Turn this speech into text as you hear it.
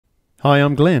Hi,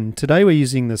 I'm Glenn. Today we're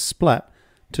using the Splat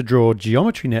to draw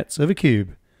geometry nets of a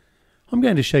cube. I'm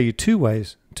going to show you two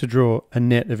ways to draw a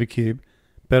net of a cube,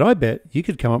 but I bet you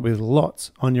could come up with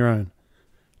lots on your own.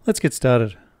 Let's get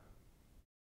started.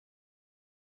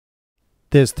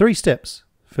 There's 3 steps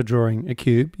for drawing a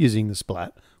cube using the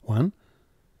Splat. 1,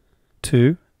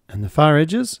 2, and the far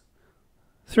edges,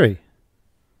 3.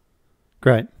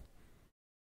 Great.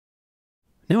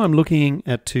 Now I'm looking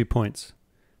at 2 points.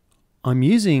 I'm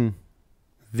using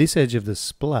this edge of the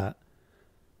Splat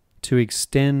to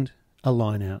extend a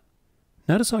line out.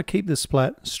 Notice I keep the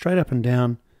Splat straight up and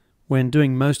down when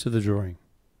doing most of the drawing.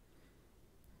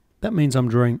 That means I'm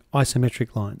drawing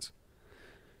isometric lines.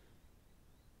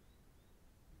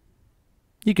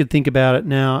 You could think about it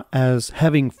now as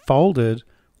having folded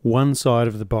one side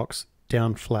of the box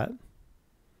down flat.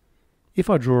 If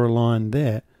I draw a line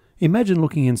there, imagine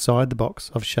looking inside the box.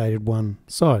 I've shaded one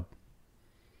side.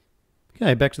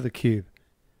 Okay, back to the cube.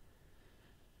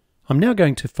 I'm now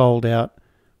going to fold out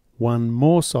one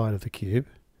more side of the cube.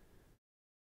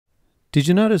 Did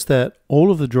you notice that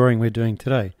all of the drawing we're doing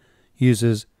today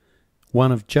uses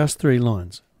one of just 3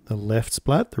 lines? The left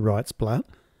splat, the right splat,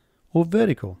 or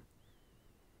vertical.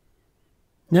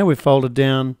 Now we've folded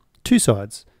down 2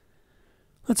 sides.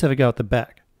 Let's have a go at the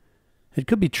back. It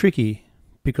could be tricky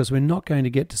because we're not going to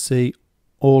get to see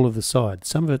all of the sides.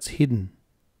 Some of it's hidden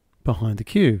behind the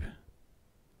cube.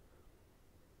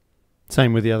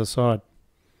 Same with the other side.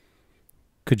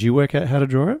 Could you work out how to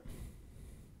draw it?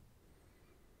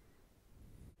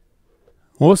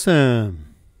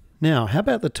 Awesome. Now, how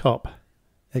about the top?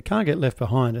 It can't get left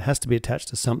behind. It has to be attached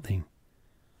to something.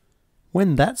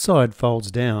 When that side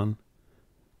folds down,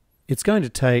 it's going to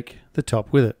take the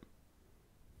top with it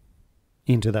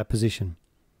into that position.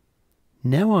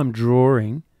 Now I'm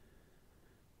drawing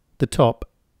the top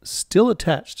still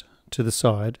attached to the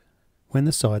side when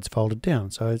the side's folded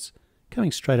down. So it's coming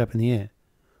straight up in the air.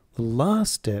 The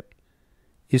last step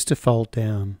is to fold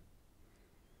down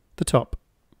the top.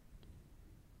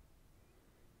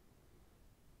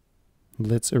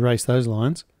 Let's erase those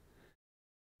lines.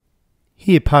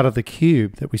 Here, part of the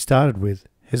cube that we started with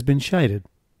has been shaded.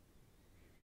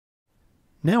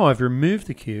 Now I've removed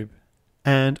the cube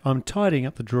and I'm tidying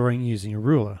up the drawing using a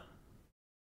ruler.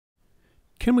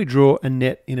 Can we draw a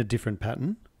net in a different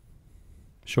pattern?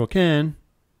 Sure can.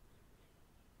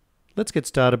 Let's get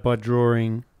started by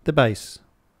drawing the base.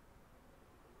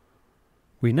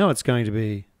 We know it's going to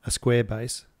be a square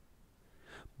base.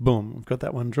 Boom, we've got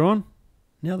that one drawn.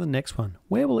 Now the next one.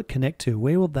 Where will it connect to?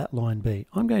 Where will that line be?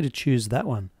 I'm going to choose that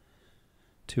one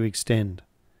to extend.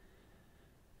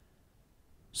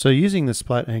 So using the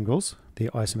splat angles, the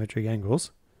isometric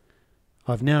angles,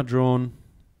 I've now drawn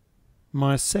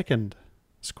my second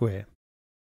square.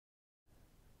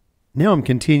 Now I'm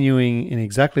continuing in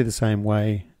exactly the same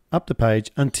way up the page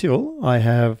until I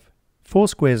have 4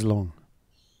 squares long.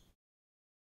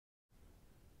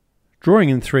 Drawing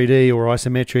in 3D or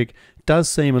isometric does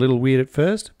seem a little weird at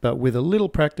first, but with a little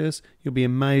practice, you'll be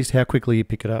amazed how quickly you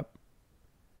pick it up.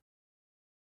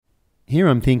 Here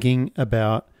I'm thinking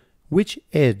about which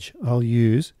edge I'll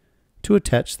use to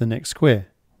attach the next square.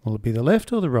 Will it be the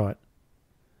left or the right?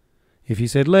 If you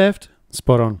said left,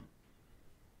 spot on.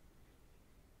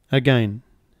 Again,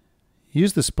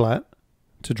 use the splat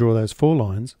to draw those 4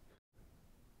 lines,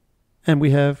 and we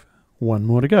have 1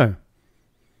 more to go.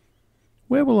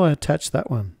 Where will I attach that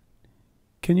one?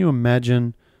 Can you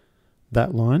imagine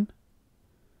that line?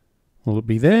 Will it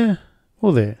be there,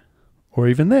 or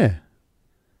even there?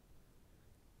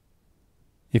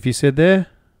 If you said there,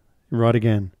 right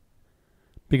again,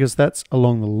 because that's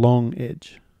along the long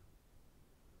edge.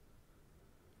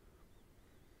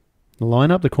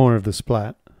 Line up the corner of the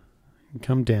splat and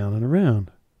come down and around.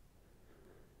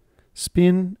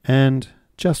 Spin, and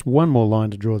just 1 more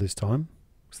line to draw this time,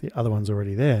 because the other one's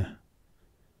already there.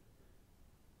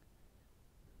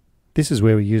 This is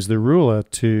where we use the ruler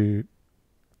to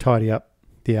tidy up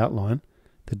the outline.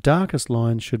 The darkest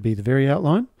line should be the very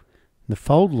outline. The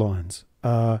fold lines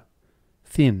are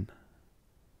thin.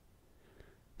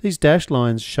 These dashed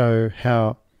lines show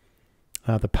how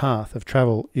the path of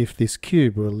travel if this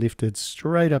cube were lifted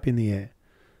straight up in the air.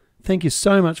 Thank you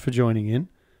so much for joining in,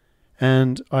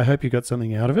 and I hope you got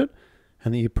something out of it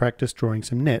and that you practiced drawing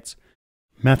some nets.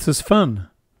 Maths is fun.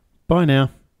 Bye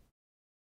now.